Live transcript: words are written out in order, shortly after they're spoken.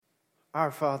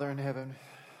Our Father in heaven,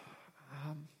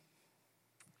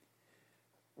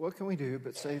 what can we do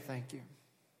but say thank you?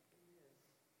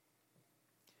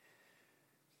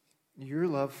 Your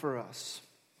love for us,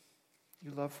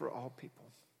 your love for all people.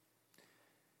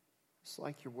 It's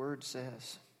like your word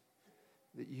says,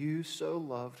 that you so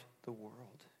loved the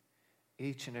world,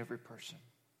 each and every person,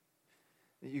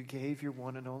 that you gave your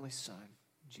one and only Son,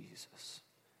 Jesus,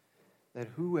 that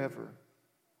whoever,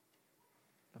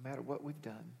 no matter what we've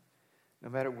done, no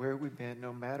matter where we've been,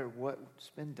 no matter what's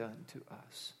been done to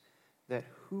us, that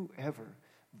whoever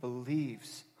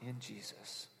believes in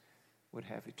Jesus would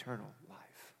have eternal life.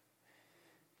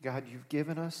 God, you've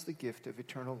given us the gift of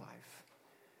eternal life,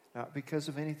 not because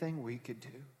of anything we could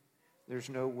do. There's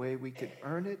no way we could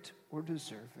earn it or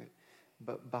deserve it,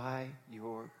 but by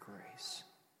your grace.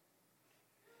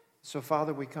 So,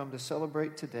 Father, we come to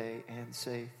celebrate today and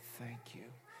say thank you.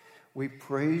 We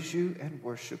praise you and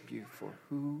worship you for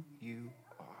who you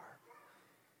are.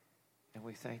 And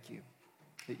we thank you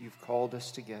that you've called us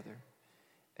together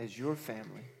as your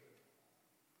family.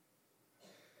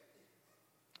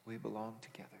 We belong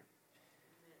together.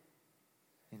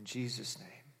 In Jesus'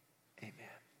 name, amen.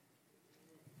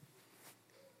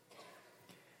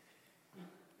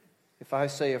 If I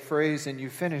say a phrase and you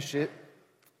finish it,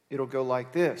 it'll go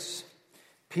like this.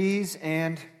 Peas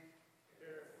and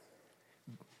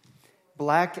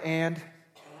black and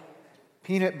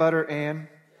peanut butter and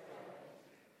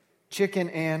chicken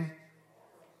and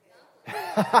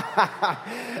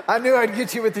I knew I'd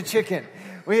get you with the chicken.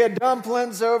 We had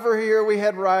dumplings over here. We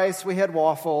had rice. We had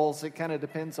waffles. It kind of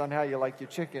depends on how you like your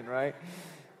chicken, right?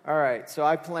 All right, so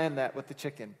I planned that with the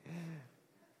chicken.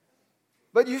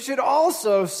 But you should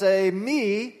also say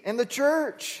me and the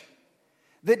church.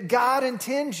 That God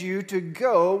intends you to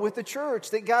go with the church.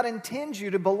 That God intends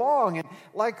you to belong. And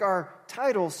like our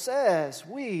title says,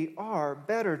 we are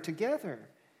better together.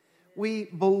 We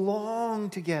belong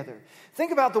together.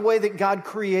 Think about the way that God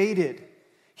created.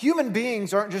 Human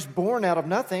beings aren't just born out of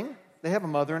nothing. They have a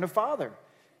mother and a father.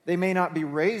 They may not be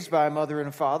raised by a mother and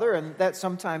a father, and that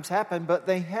sometimes happens, but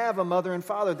they have a mother and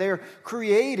father. They are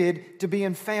created to be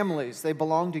in families. They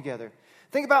belong together.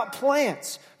 Think about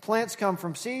plants. Plants come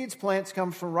from seeds, plants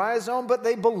come from rhizome, but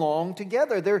they belong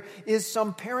together. There is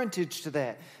some parentage to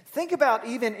that. Think about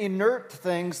even inert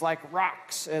things like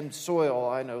rocks and soil.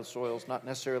 I know soil's not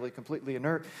necessarily completely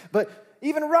inert, but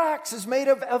even rocks is made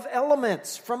of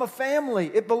elements from a family.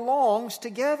 It belongs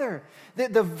together.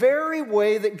 The very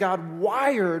way that God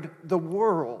wired the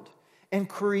world and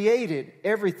created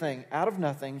everything out of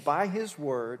nothing by His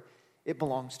Word, it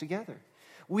belongs together.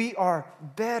 We are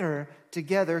better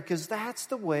together because that's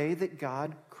the way that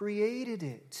God created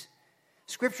it.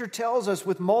 Scripture tells us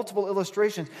with multiple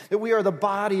illustrations that we are the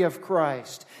body of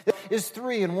Christ. That is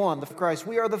 3 in 1, the Christ.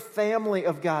 We are the family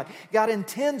of God. God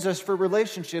intends us for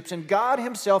relationships, and God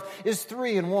Himself is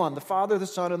 3 in 1, the Father, the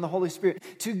Son, and the Holy Spirit.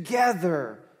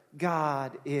 Together,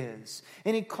 God is.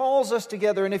 And He calls us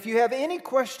together. And if you have any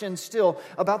questions still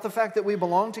about the fact that we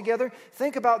belong together,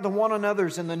 think about the one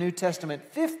another's in the New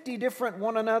Testament. 50 different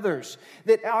one another's.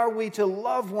 That are we to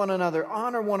love one another,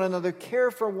 honor one another,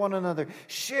 care for one another,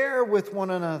 share with one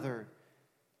another.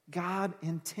 God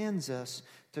intends us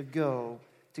to go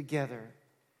together.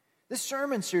 This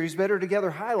sermon series, Better Together,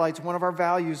 highlights one of our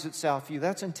values at Southview.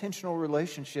 That's intentional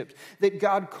relationships. That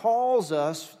God calls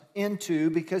us into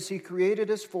because He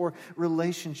created us for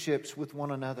relationships with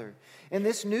one another. In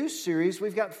this new series,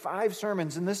 we've got 5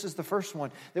 sermons, and this is the first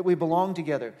one, that we belong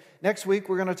together. Next week,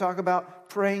 we're going to talk about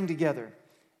praying together,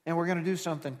 and we're going to do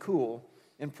something cool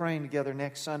in praying together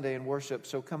next Sunday in worship,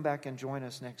 so come back and join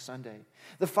us next Sunday.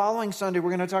 The following Sunday, we're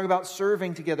going to talk about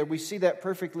serving together. We see that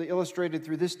perfectly illustrated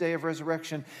through this day of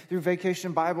resurrection, through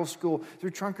Vacation Bible School, through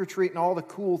Trunk or Treat, and all the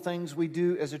cool things we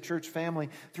do as a church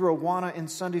family, through Awana and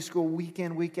Sunday School, week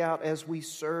in, week out, as we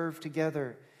serve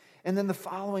together. And then the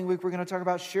following week, we're going to talk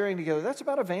about sharing together. That's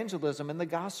about evangelism and the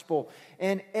gospel.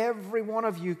 And every one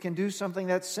of you can do something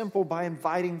that's simple by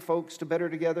inviting folks to Better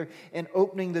Together and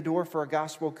opening the door for a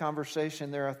gospel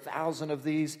conversation. There are 1,000 of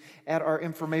these at our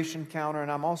information counter.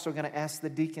 And I'm also going to ask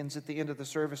the deacons at the end of the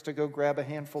service to go grab a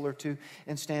handful or 2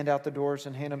 and stand out the doors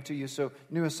and hand them to you. So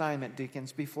new assignment,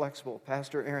 deacons, be flexible.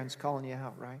 Pastor Aaron's calling you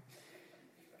out, right?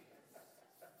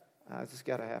 It's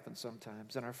got to happen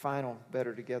sometimes. And our final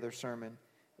Better Together sermon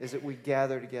is that we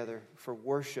gather together for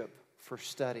worship, for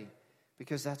study,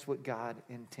 because that's what God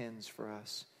intends for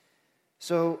us.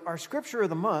 So our scripture of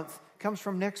the month comes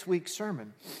from next week's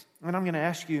sermon. And I'm going to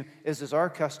ask you, as is our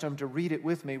custom, to read it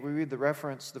with me. We read the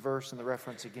reference, the verse, and the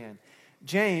reference again.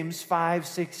 James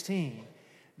 5:16.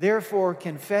 Therefore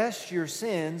confess your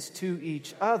sins to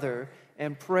each other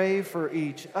and pray for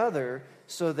each other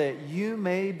so that you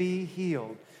may be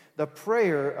healed. The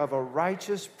prayer of a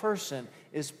righteous person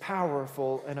is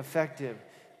powerful and effective.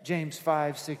 James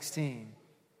 5:16.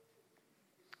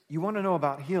 You want to know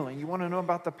about healing, you want to know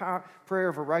about the prayer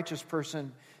of a righteous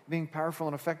person being powerful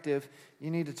and effective, you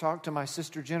need to talk to my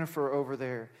sister Jennifer over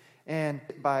there. And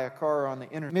by a car on the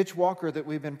internet. Mitch Walker that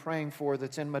we've been praying for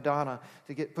that's in Madonna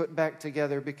to get put back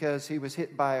together because he was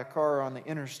hit by a car on the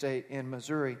interstate in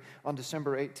Missouri on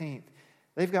December 18th.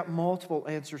 They've got multiple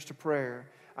answers to prayer.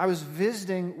 I was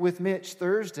visiting with Mitch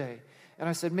Thursday, and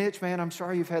I said, Mitch, man, I'm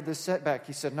sorry you've had this setback.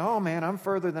 He said, no, man, I'm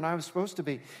further than I was supposed to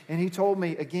be. And he told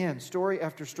me, again, story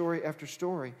after story after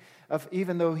story of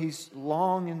even though he's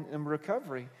long in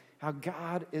recovery, how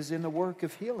God is in the work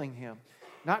of healing him.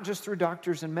 Not just through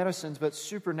doctors and medicines, but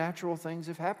supernatural things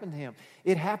have happened to him.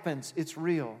 It happens. It's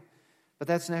real. But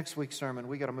that's next week's sermon.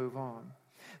 We got to move on.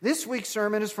 This week's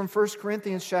sermon is from 1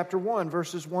 Corinthians chapter 1,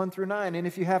 verses 1 through 9. And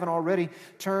if you haven't already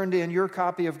turned in your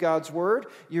copy of God's Word,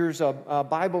 there's a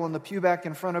Bible in the pew back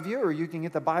in front of you, or you can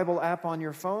get the Bible app on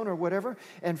your phone or whatever,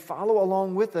 and follow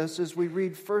along with us as we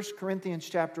read 1 Corinthians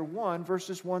chapter 1,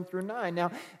 verses 1 through 9. Now,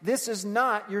 this is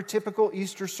not your typical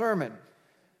Easter sermon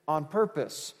on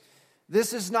purpose.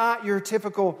 This is not your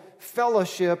typical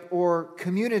fellowship or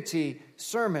community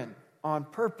sermon on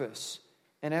purpose.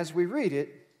 And as we read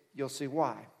it, you'll see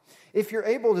why. If you're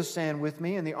able to stand with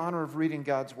me in the honor of reading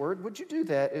God's Word, would you do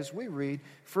that as we read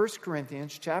 1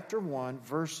 Corinthians chapter 1,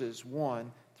 verses 1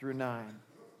 through 9.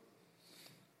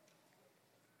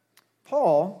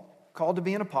 Paul, called to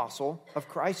be an apostle of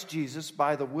Christ Jesus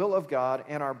by the will of God,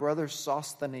 and our brother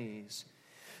Sosthenes,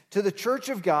 to the church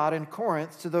of God in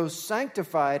Corinth, to those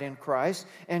sanctified in Christ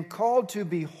and called to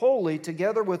be holy,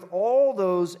 together with all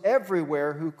those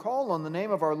everywhere who call on the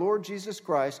name of our Lord Jesus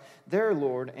Christ, their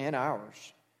Lord and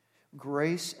ours.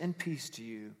 Grace and peace to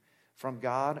you from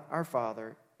God our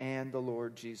Father and the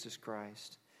Lord Jesus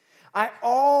Christ. I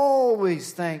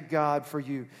always thank God for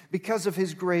you because of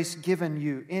His grace given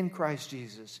you in Christ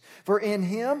Jesus. For in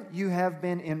Him you have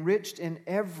been enriched in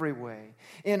every way,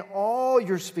 in all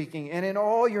your speaking and in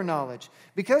all your knowledge,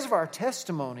 because of our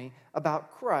testimony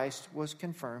about Christ was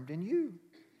confirmed in you.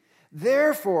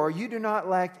 Therefore, you do not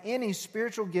lack any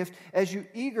spiritual gift as you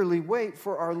eagerly wait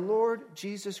for our Lord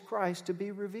Jesus Christ to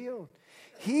be revealed.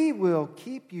 He will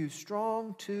keep you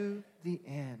strong to the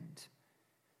end,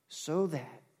 so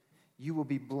that you will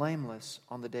be blameless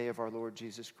on the day of our Lord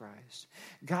Jesus Christ.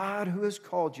 God, who has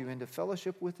called you into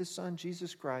fellowship with His Son,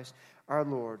 Jesus Christ, our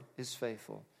Lord, is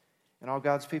faithful. And all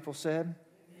God's people said,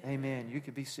 Amen. You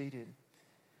could be seated.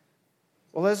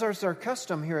 Well, as is our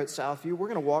custom here at Southview, we're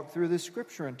going to walk through this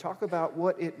scripture and talk about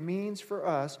what it means for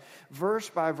us, verse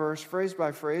by verse, phrase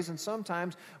by phrase, and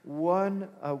sometimes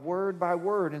word by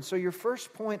word. And so your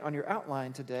first point on your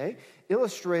outline today,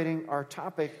 illustrating our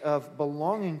topic of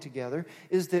belonging together,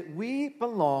 is that we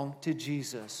belong to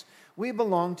Jesus. We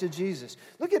belong to Jesus.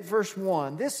 Look at verse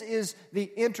 1. This is the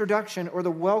introduction or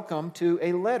the welcome to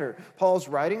a letter. Paul's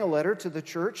writing a letter to the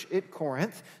church at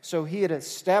Corinth. So he had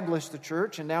established the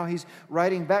church, and now he's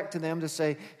writing back to them to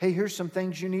say, hey, here's some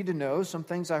things you need to know, some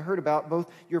things I heard about, both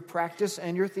your practice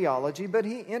and your theology. But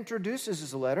he introduces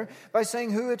his letter by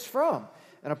saying who it's from.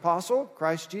 An apostle,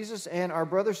 Christ Jesus, and our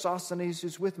brother Sosthenes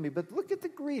who's with me. But look at the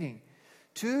greeting.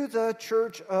 To the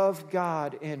church of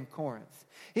God in Corinth.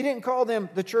 He didn't call them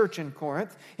the church in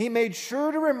Corinth. He made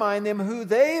sure to remind them who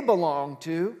they belong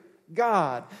to,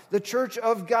 God. The church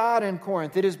of God in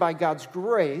Corinth. It is by God's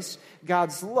grace,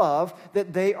 God's love,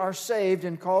 that they are saved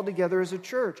and called together as a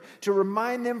church. To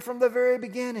remind them from the very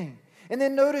beginning. And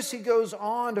then notice he goes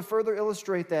on to further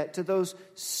illustrate that to those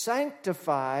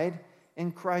sanctified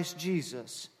in Christ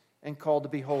Jesus and called to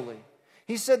be holy.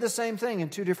 He said the same thing in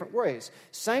two different ways.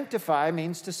 Sanctify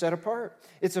means to set apart.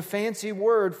 It's a fancy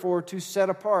word for to set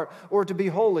apart or to be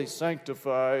holy.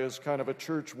 Sanctify is kind of a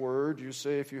church word. You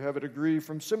say if you have a degree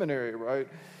from seminary, right?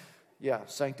 Yeah,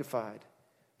 sanctified.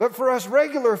 But for us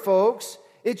regular folks,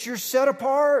 it's you're set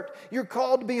apart. You're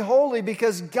called to be holy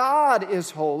because God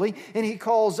is holy and He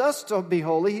calls us to be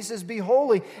holy. He says, be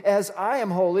holy as I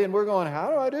am holy. And we're going,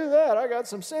 how do I do that? I got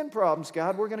some sin problems,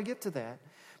 God. We're going to get to that.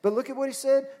 But look at what he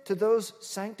said, to those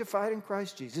sanctified in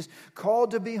Christ Jesus, called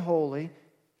to be holy.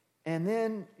 And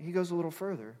then he goes a little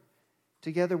further.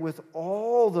 Together with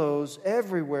all those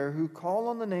everywhere who call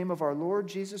on the name of our Lord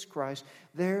Jesus Christ,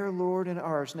 their Lord and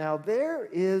ours. Now there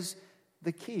is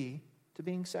the key to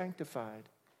being sanctified,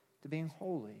 to being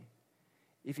holy.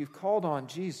 If you've called on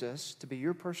Jesus to be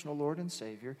your personal Lord and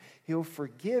Savior, He'll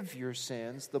forgive your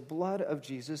sins. The blood of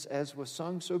Jesus, as was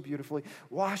sung so beautifully,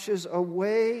 washes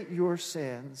away your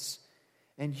sins,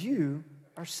 and you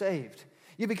are saved.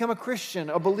 You become a Christian,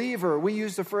 a believer. We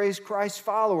use the phrase Christ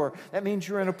follower. That means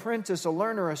you're an apprentice, a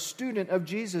learner, a student of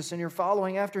Jesus, and you're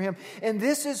following after Him. And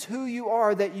this is who you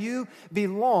are, that you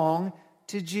belong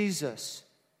to Jesus.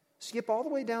 Skip all the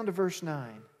way down to verse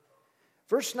 9.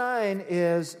 Verse 9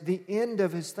 is the end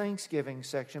of his thanksgiving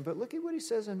section, but look at what he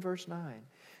says in verse 9.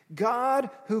 God,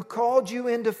 who called you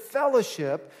into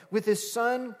fellowship with His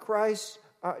Son, Christ,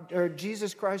 or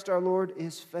Jesus Christ our Lord,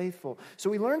 is faithful. So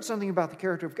we learned something about the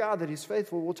character of God, that He's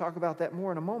faithful. We'll talk about that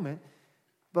more in a moment.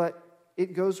 But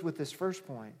it goes with this first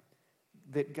point,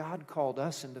 that God called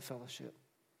us into fellowship.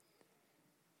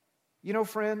 You know,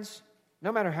 friends,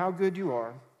 no matter how good you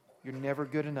are, you're never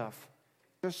good enough.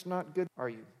 Just not good, are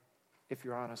you, if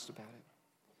you're honest about it?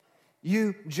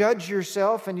 You judge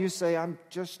yourself and you say, I'm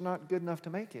just not good enough to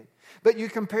make it. But you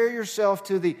compare yourself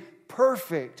to the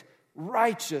perfect,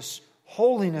 righteous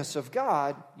holiness of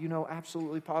God, you know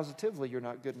absolutely positively you're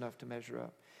not good enough to measure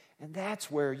up. And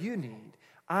that's where you need,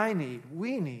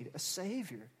 we need a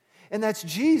Savior. And that's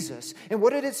Jesus. And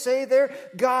what did it say there?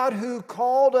 God who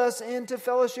called us into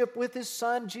fellowship with His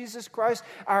Son, Jesus Christ,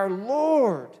 our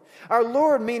Lord. Our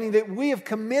Lord, meaning that we have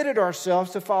committed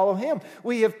ourselves to follow Him.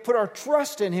 We have put our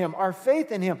trust in Him, our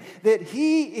faith in Him, that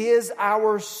He is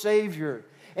our Savior.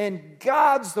 And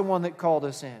God's the one that called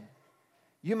us in.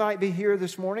 You might be here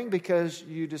this morning because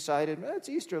you decided, it's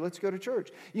Easter, let's go to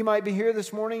church. You might be here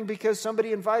this morning because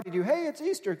somebody invited you. Hey, it's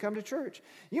Easter, come to church.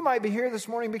 You might be here this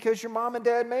morning because your mom and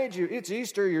dad made you. It's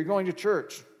Easter, you're going to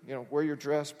church. You know, wear your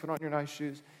dress, put on your nice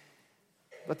shoes.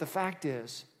 But the fact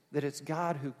is that it's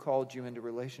God who called you into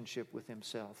relationship with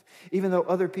Himself. Even though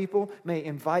other people may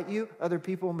invite you, other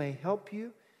people may help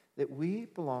you, that we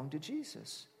belong to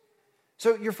Jesus.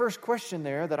 So your first question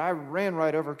there that I ran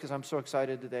right over because I'm so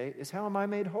excited today is, how am I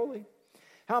made holy?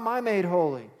 How am I made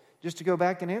holy? Just to go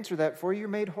back and answer that for you, you're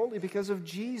made holy because of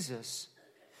Jesus.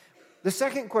 The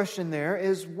second question there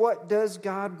is, what does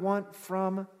God want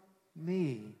from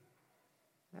me?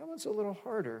 That one's a little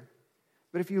harder.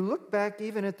 But if you look back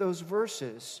even at those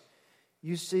verses,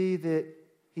 you see that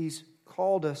He's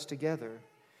called us together.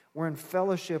 We're in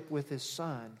fellowship with His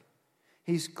Son.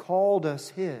 He's called us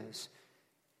His.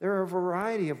 There are a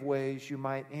variety of ways you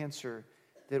might answer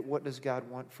that, what does God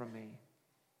want from me?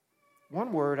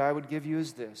 One word I would give you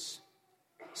is this.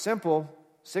 Simple,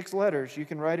 6 letters. You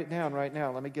can write it down right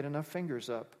now. Let me get enough fingers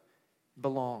up.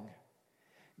 Belong.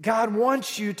 God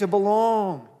wants you to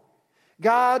belong.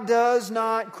 God does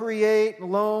not create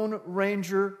Lone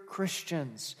Ranger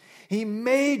Christians. He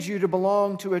made you to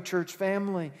belong to a church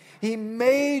family. He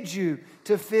made you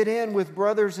to fit in with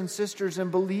brothers and sisters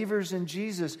and believers in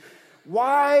Jesus.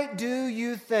 Why do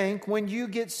you think when you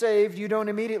get saved, you don't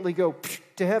immediately go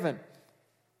to heaven?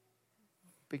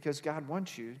 Because God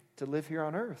wants you to live here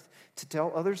on earth, to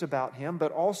tell others about Him,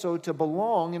 but also to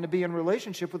belong and to be in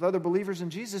relationship with other believers in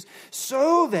Jesus,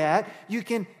 so that you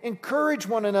can encourage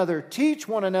one another, teach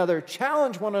one another,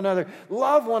 challenge one another,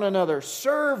 love one another,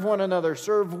 serve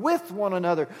with one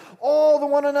another, all the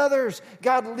one another's.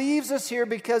 God leaves us here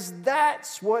because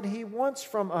that's what He wants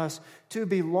from us, to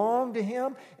belong to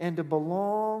Him and to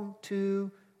belong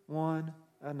to one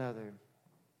another.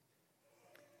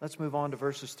 Let's move on to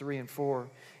verses 3 and 4.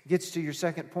 It gets to your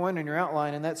second point in your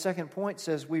outline, and that second point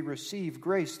says we receive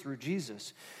grace through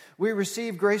Jesus. We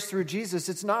receive grace through Jesus.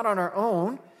 It's not on our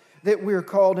own that we're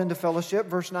called into fellowship.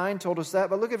 Verse 9 told us that,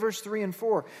 but look at verse 3 and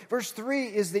 4. Verse 3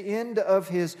 is the end of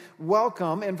His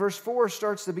welcome, and verse 4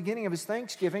 starts the beginning of His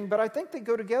thanksgiving, but I think they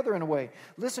go together in a way.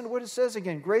 Listen to what it says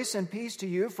again. Grace and peace to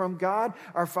you from God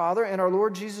our Father and our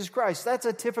Lord Jesus Christ. That's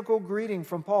a typical greeting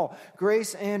from Paul.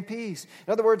 Grace and peace.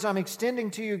 In other words, I'm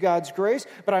extending to you God's grace,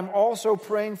 but I'm also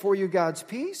praying for you God's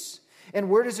peace. And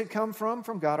where does it come from?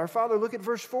 From God our Father. Look at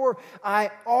verse 4.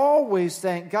 I always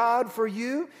thank God for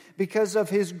you because of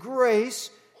His grace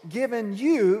given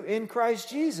you in Christ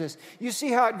Jesus. You see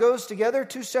how it goes together?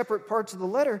 2 separate parts of the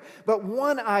letter, but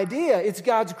one idea. It's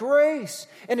God's grace,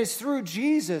 and it's through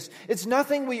Jesus. It's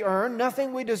nothing we earn,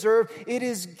 nothing we deserve. It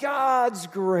is God's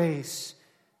grace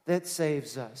that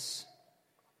saves us.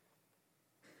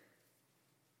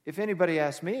 If anybody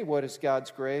asks me what is God's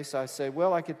grace, I say,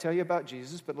 well, I could tell you about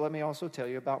Jesus, but let me also tell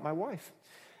you about my wife.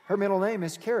 Her middle name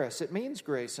is Charis. It means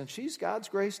grace, and she's God's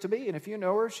grace to me. And if you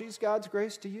know her, she's God's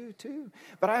grace to you too.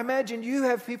 But I imagine you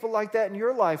have people like that in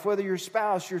your life, whether your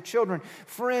spouse, your children,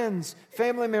 friends,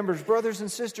 family members, brothers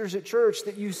and sisters at church,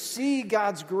 that you see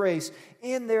God's grace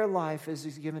in their life as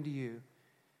He's given to you.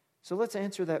 So let's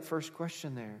answer that first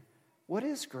question there. What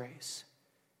is grace?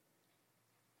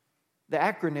 The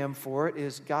acronym for it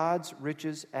is God's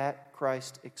riches at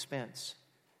Christ's expense.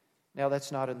 Now,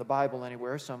 that's not in the Bible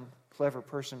anywhere. Some clever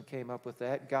person came up with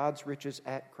that. God's riches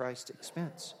at Christ's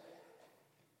expense.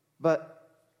 But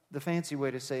the fancy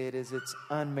way to say it is it's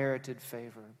unmerited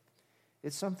favor.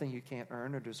 It's something you can't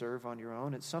earn or deserve on your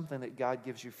own. It's something that God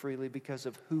gives you freely because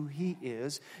of who He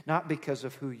is, not because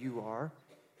of who you are.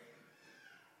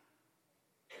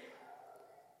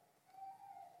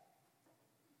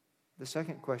 The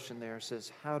second question there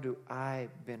says, how do I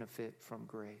benefit from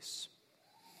grace?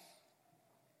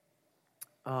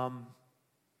 I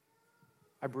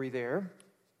breathe air.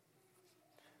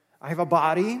 I have a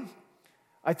body.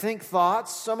 I think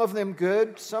thoughts, some of them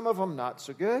good, some of them not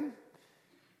so good.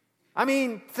 I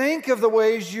mean, think of the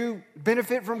ways you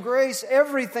benefit from grace.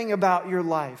 Everything about your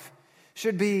life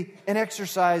should be an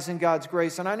exercise in God's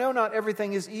grace. And I know not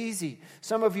everything is easy.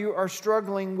 Some of you are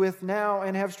struggling with now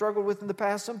and have struggled with in the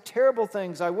past some terrible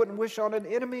things I wouldn't wish on an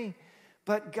enemy.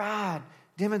 But God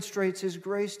demonstrates His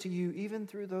grace to you even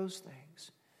through those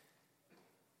things.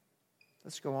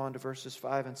 Let's go on to verses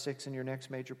 5 and 6 in your next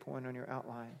major point on your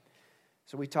outline.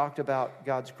 So we talked about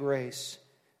God's grace,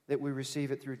 that we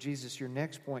receive it through Jesus. Your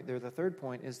next point there, the third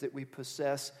point, is that we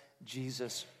possess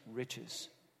Jesus' riches.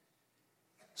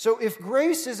 So if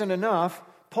grace isn't enough,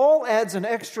 Paul adds an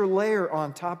extra layer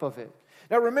on top of it.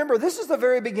 Now remember, this is the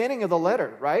very beginning of the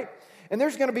letter, right? And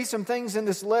there's going to be some things in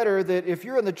this letter that if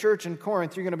you're in the church in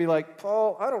Corinth, you're going to be like,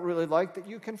 Paul, I don't really like that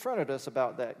you confronted us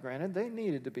about that. Granted, they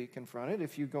needed to be confronted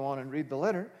if you go on and read the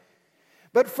letter.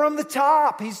 But from the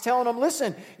top, he's telling them,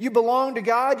 listen, you belong to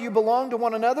God, you belong to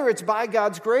one another, it's by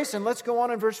God's grace. And let's go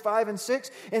on in verse 5 and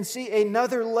 6 and see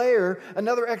another layer,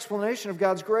 another explanation of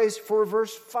God's grace for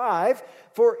verse 5.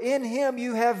 For in Him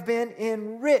you have been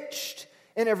enriched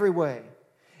in every way.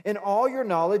 In all your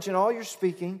knowledge and all your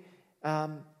speaking,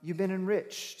 you've been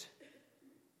enriched.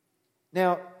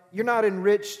 Now, you're not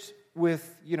enriched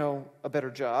with, a better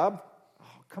job.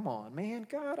 Come on, man.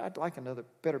 God, I'd like another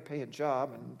better paying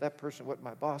job, and that person wasn't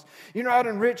my boss. You're not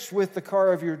enriched with the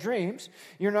car of your dreams.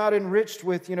 You're not enriched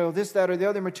with, this, that, or the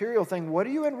other material thing. What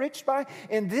are you enriched by?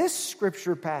 In this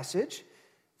scripture passage,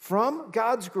 from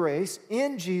God's grace,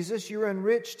 in Jesus, you're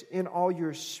enriched in all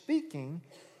your speaking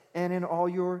and in all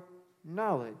your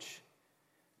knowledge.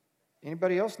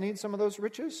 Anybody else need some of those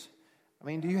riches? I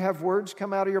mean, do you have words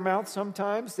come out of your mouth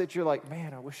sometimes that you're like,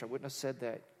 man, I wish I wouldn't have said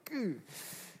that.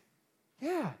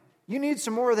 Yeah, you need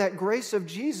some more of that grace of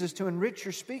Jesus to enrich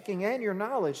your speaking and your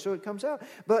knowledge so it comes out.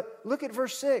 But look at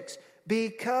verse 6.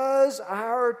 Because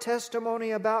our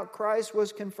testimony about Christ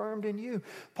was confirmed in you.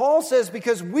 Paul says,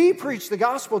 because we preached the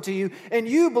gospel to you and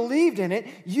you believed in it,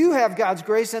 you have God's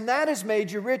grace and that has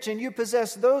made you rich, and you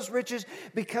possess those riches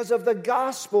because of the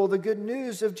gospel, the good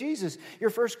news of Jesus. Your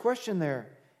first question there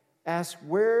asks,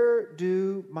 where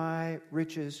do my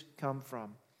riches come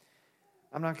from?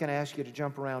 I'm not going to ask you to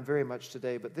jump around very much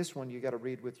today, but this one you got to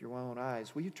read with your own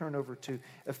eyes. Will you turn over to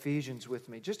Ephesians with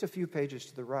me? Just a few pages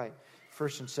to the right.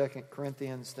 1st and 2nd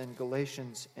Corinthians, then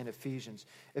Galatians and Ephesians.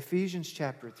 Ephesians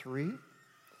chapter 3,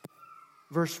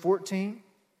 verse 14.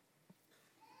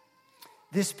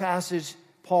 This passage,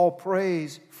 Paul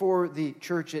prays for the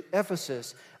church at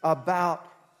Ephesus about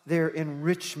their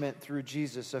enrichment through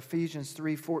Jesus. Ephesians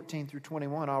 3, 14 through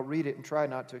 21. I'll read it and try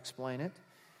not to explain it,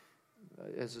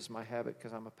 as is my habit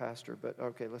because I'm a pastor. But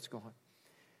okay, let's go on.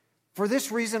 For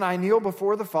this reason I kneel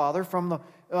before the Father, from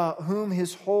whom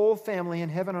His whole family in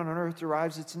heaven and on earth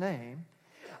derives its name.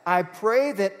 I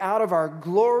pray that out of our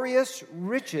glorious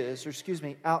riches,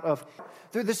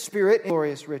 through the Spirit,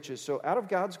 glorious riches. So out of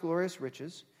God's glorious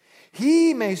riches,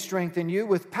 He may strengthen you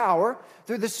with power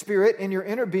through the Spirit in your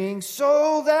inner being,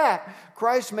 so that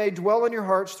Christ may dwell in your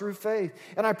hearts through faith.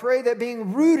 And I pray that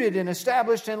being rooted and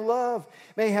established in love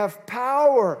may have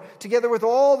power, together with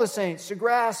all the saints, to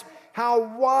grasp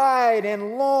how wide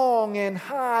and long and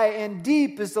high and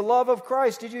deep is the love of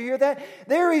Christ. Did you hear that?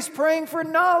 There he's praying for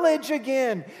knowledge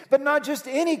again. But not just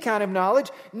any kind of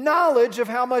knowledge. Knowledge of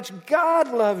how much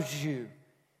God loves you.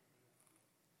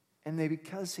 And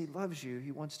because He loves you,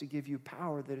 He wants to give you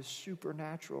power that is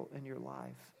supernatural in your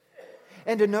life.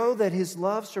 And to know that His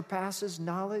love surpasses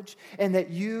knowledge, and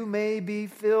that you may be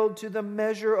filled to the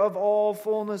measure of all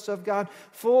fullness of God,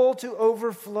 full to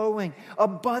overflowing,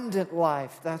 abundant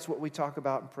life. That's what we talk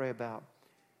about and pray about.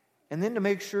 And then to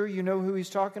make sure you know who he's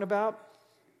talking about,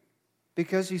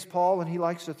 because he's Paul and he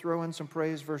likes to throw in some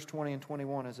praise, verse 20 and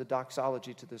 21 as a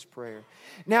doxology to this prayer.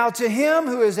 Now to Him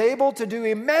who is able to do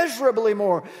immeasurably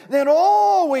more than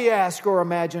all we ask or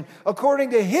imagine,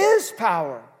 according to His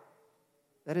power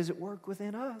that is at work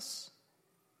within us.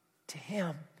 To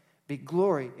Him be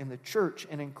glory in the church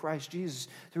and in Christ Jesus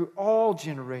through all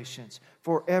generations,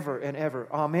 forever and ever.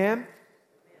 Amen?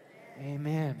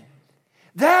 Amen.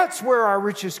 That's where our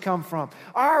riches come from.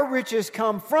 Our riches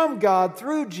come from God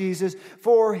through Jesus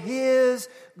for His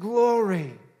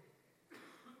glory.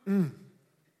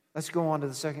 Let's go on to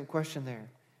the second question there.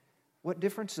 What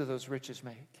difference do those riches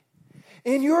make?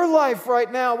 In your life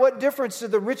right now, what difference do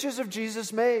the riches of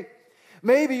Jesus make?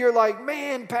 Maybe you're like,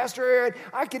 man, Pastor Aaron,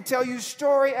 I could tell you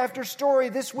story after story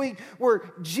this week where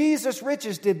Jesus'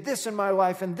 riches did this in my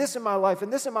life and this in my life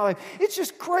and this in my life. It's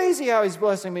just crazy how He's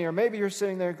blessing me. Or maybe you're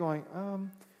sitting there going,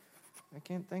 I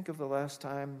can't think of the last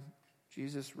time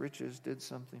Jesus' riches did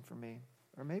something for me.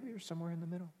 Or maybe you're somewhere in the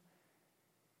middle.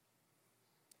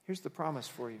 Here's the promise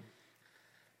for you.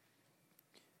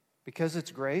 Because it's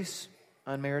grace,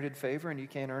 unmerited favor, and you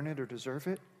can't earn it or deserve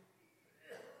it,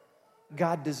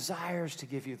 God desires to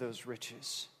give you those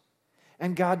riches.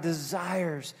 And God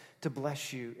desires to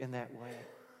bless you in that way,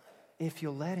 if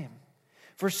you'll let Him.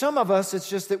 For some of us, it's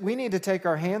just that we need to take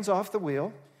our hands off the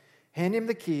wheel, hand Him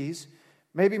the keys,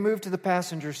 maybe move to the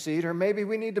passenger seat, or maybe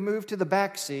we need to move to the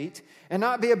back seat and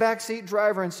not be a backseat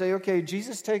driver and say, okay,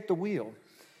 Jesus, take the wheel.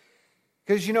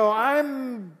 Because,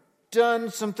 I'm done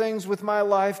some things with my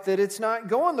life that it's not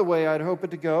going the way I'd hope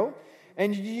it to go.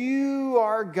 And you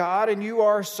are God, and you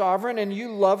are sovereign, and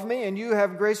you love me, and you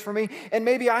have grace for me. And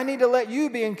maybe I need to let you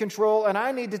be in control, and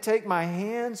I need to take my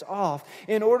hands off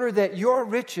in order that your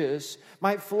riches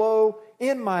might flow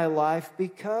in my life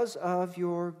because of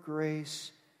your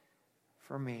grace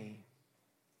for me.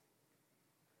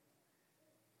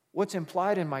 What's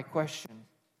implied in my question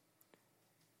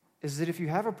is that if you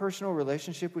have a personal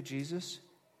relationship with Jesus,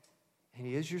 and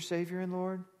He is your Savior and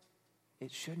Lord,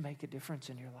 it should make a difference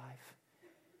in your life.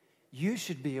 You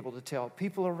should be able to tell.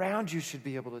 People around you should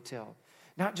be able to tell.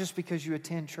 Not just because you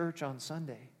attend church on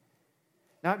Sunday.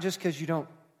 Not just because you don't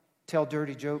tell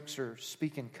dirty jokes or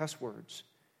speak in cuss words.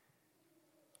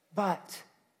 But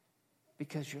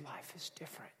because your life is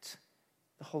different.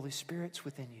 The Holy Spirit's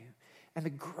within you. And the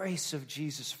grace of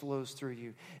Jesus flows through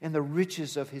you. And the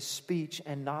riches of His speech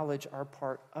and knowledge are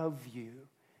part of you.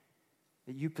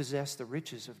 That you possess the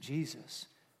riches of Jesus.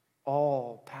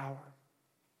 All power.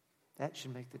 That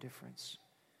should make the difference.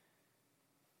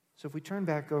 So if we turn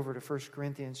back over to 1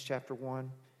 Corinthians chapter 1,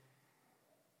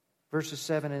 verses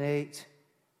 7 and 8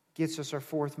 gets us our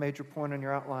fourth major point on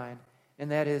your outline, and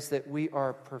that is that we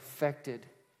are perfected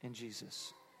in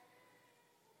Jesus.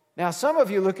 Now, some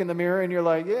of you look in the mirror and you're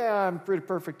like, yeah, I'm pretty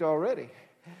perfect already.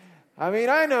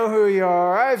 I know who you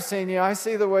are. I've seen you. I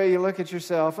see the way you look at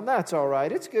yourself, and that's all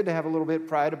right. It's good to have a little bit of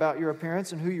pride about your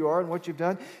appearance and who you are and what you've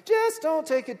done. Just don't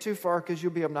take it too far because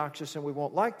you'll be obnoxious and we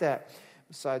won't like that.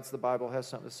 Besides, the Bible has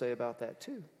something to say about that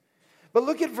too. But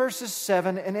look at verses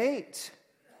 7 and 8.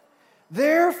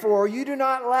 Therefore, you do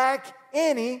not lack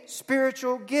any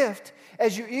spiritual gift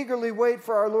as you eagerly wait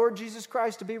for our Lord Jesus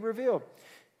Christ to be revealed.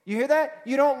 You hear that?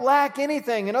 You don't lack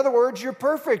anything. In other words, you're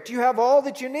perfect. You have all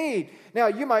that you need. Now,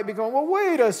 you might be going, well,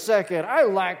 wait a second. I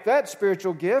lack that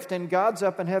spiritual gift. And God's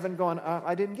up in heaven going,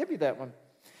 I didn't give you that one.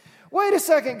 Wait a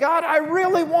second, God, I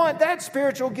really want that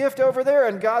spiritual gift over there.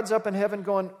 And God's up in heaven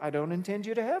going, I don't intend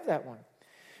you to have that one.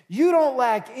 You don't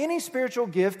lack any spiritual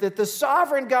gift that the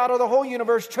sovereign God of the whole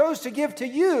universe chose to give to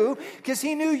you because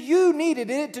He knew you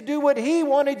needed it to do what He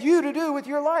wanted you to do with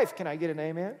your life. Can I get an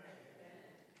amen?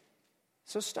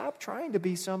 So stop trying to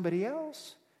be somebody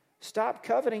else. Stop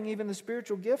coveting even the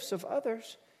spiritual gifts of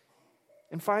others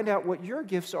and find out what your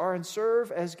gifts are and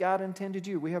serve as God intended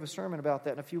you. We have a sermon about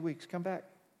that in a few weeks. Come back.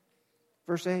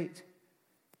 Verse 8.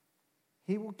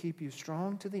 He will keep you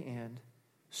strong to the end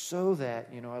so that,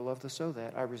 I love the so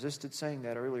that. I resisted saying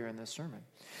that earlier in this sermon.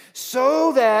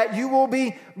 So that you will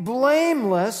be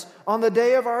blameless on the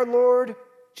day of our Lord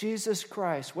Jesus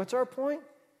Christ. What's our point?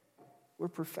 We're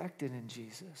perfected in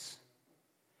Jesus.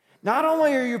 Not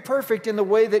only are you perfect in the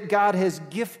way that God has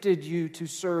gifted you to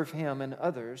serve Him and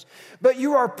others, but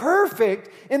you are perfect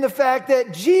in the fact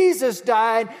that Jesus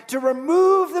died to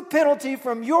remove the penalty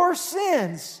from your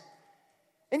sins.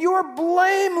 And you are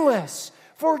blameless,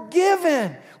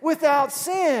 forgiven, without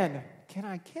sin. Can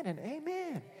I get an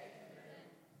amen?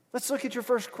 Let's look at your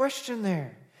first question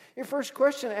there. Your first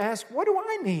question asks, what do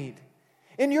I need?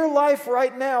 In your life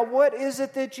right now, what is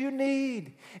it that you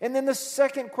need? And then the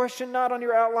second question, not on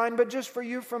your outline, but just for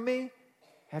you, from me,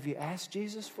 have you asked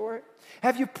Jesus for it?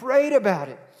 Have you prayed about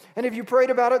it? And have you prayed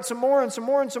about it some more and some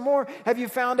more and some more? Have you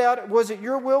found out, was it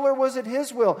your will or was it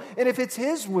His will? And if it's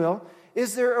His will,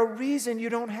 is there a reason you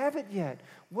don't have it yet?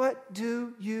 What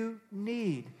do you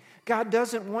need? God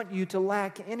doesn't want you to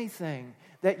lack anything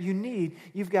that you need.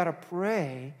 You've got to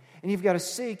pray and you've got to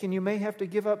seek, and you may have to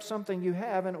give up something you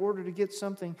have in order to get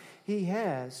something He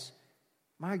has.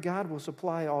 My God will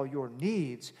supply all your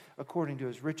needs according to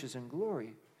His riches and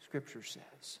glory, Scripture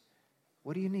says.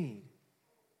 What do you need?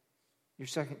 Your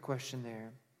second question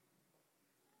there,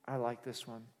 I like this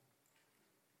one.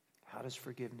 How does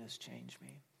forgiveness change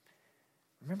me?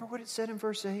 Remember what it said in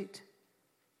verse 8?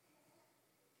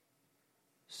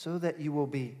 So that you will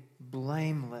be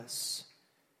blameless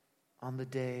on the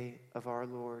day of our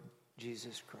Lord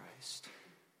Jesus Christ.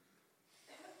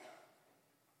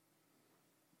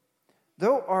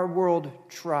 Though our world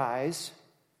tries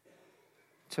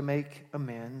to make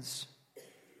amends,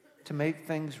 to make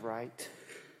things right,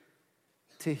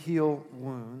 to heal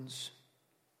wounds,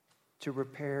 to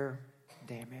repair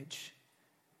damage,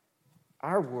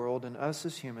 our world and us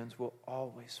as humans will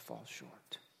always fall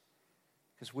short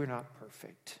because we're not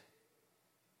perfect.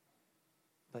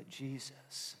 But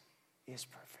Jesus is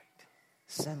perfect,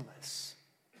 sinless.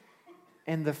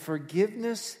 And the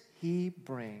forgiveness He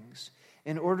brings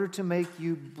in order to make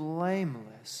you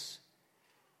blameless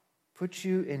puts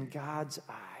you in God's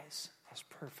eyes as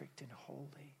perfect and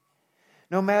holy.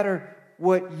 No matter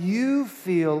what you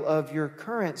feel of your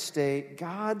current state,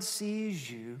 God sees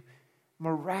you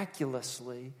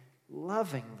miraculously,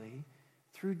 lovingly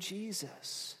through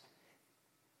Jesus.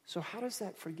 So how does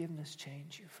that forgiveness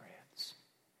change you, friends?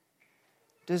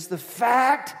 Does the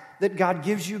fact that God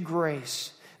gives you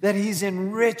grace, that He's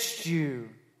enriched you,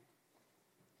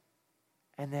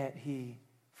 and that He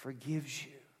forgives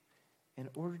you in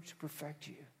order to perfect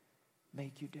you,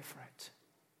 make you different?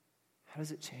 How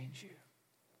does it change you?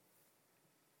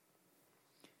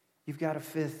 You've got a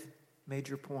fifth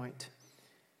major point.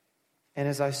 And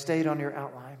as I state on your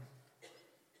outline,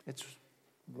 it's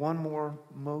one more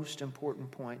most important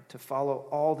point to follow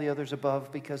all the others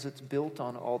above because it's built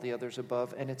on all the others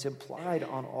above and it's implied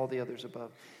on all the others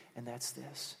above. And that's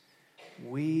this.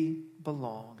 We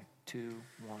belong to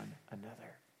one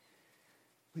another.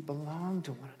 We belong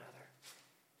to one another.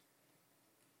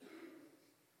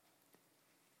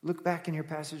 Look back in your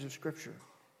passage of Scripture.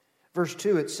 Verse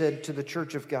 2, it said to the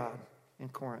church of God in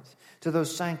Corinth, to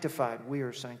those sanctified, we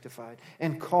are sanctified,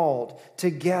 and called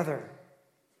together.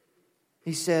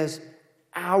 He says,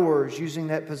 ours, using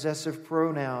that possessive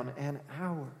pronoun, and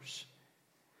ours.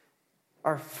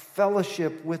 Our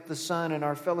fellowship with the Son and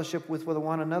our fellowship with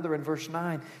one another in verse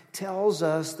 9 tells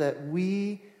us that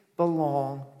we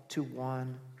belong to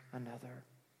one another.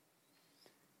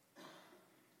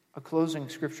 A closing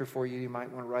scripture for you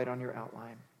might want to write on your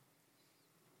outline.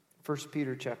 1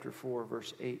 Peter chapter 4,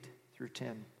 verse 8 through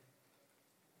 10.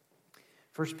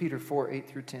 1 Peter 4, 8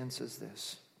 through 10 says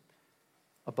this.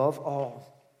 Above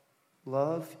all,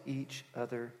 love each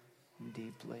other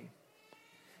deeply,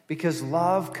 because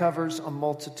love covers a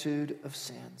multitude of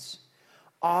sins.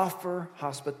 Offer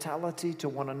hospitality to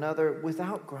one another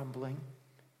without grumbling.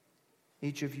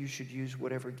 Each of you should use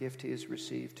whatever gift he has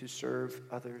received to serve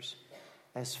others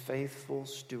as faithful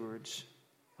stewards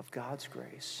of God's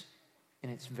grace in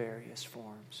its various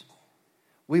forms.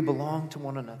 We belong to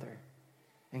one another,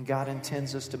 and God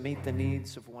intends us to meet the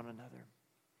needs of one another.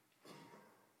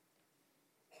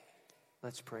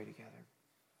 Let's pray together.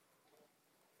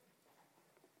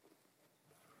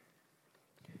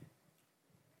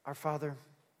 Our Father,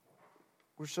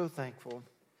 we're so thankful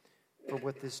for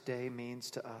what this day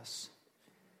means to us.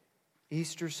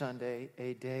 Easter Sunday,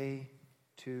 a day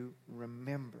to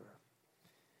remember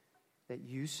that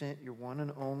you sent your one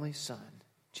and only Son,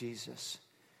 Jesus,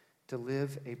 to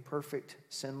live a perfect,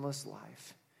 sinless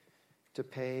life, to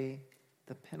pay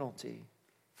the penalty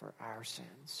for our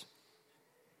sins.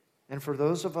 And for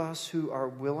those of us who are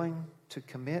willing to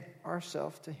commit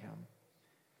ourselves to Him,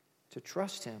 to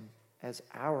trust Him as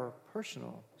our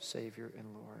personal Savior and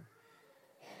Lord,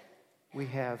 we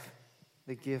have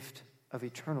the gift of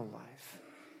eternal life,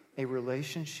 a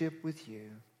relationship with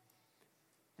you,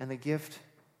 and the gift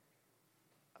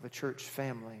of a church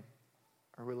family,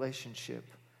 a relationship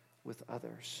with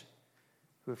others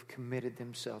who have committed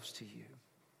themselves to you.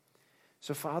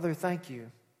 So, Father, thank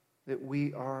you that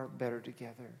we are better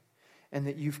together and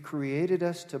that you've created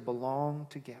us to belong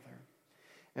together.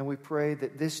 And we pray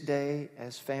that this day,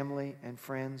 as family and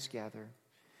friends gather,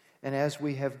 and as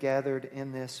we have gathered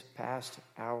in this past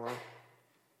hour,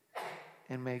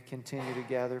 and may continue to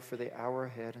gather for the hour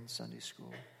ahead in Sunday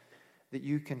school, that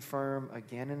you confirm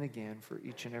again and again for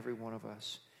each and every one of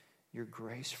us your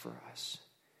grace for us,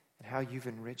 and how you've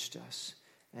enriched us,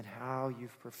 and how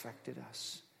you've perfected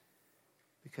us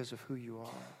because of who you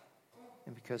are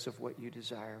and because of what you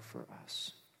desire for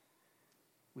us.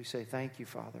 We say thank you,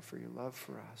 Father, for your love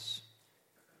for us.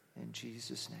 In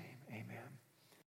Jesus' name, amen.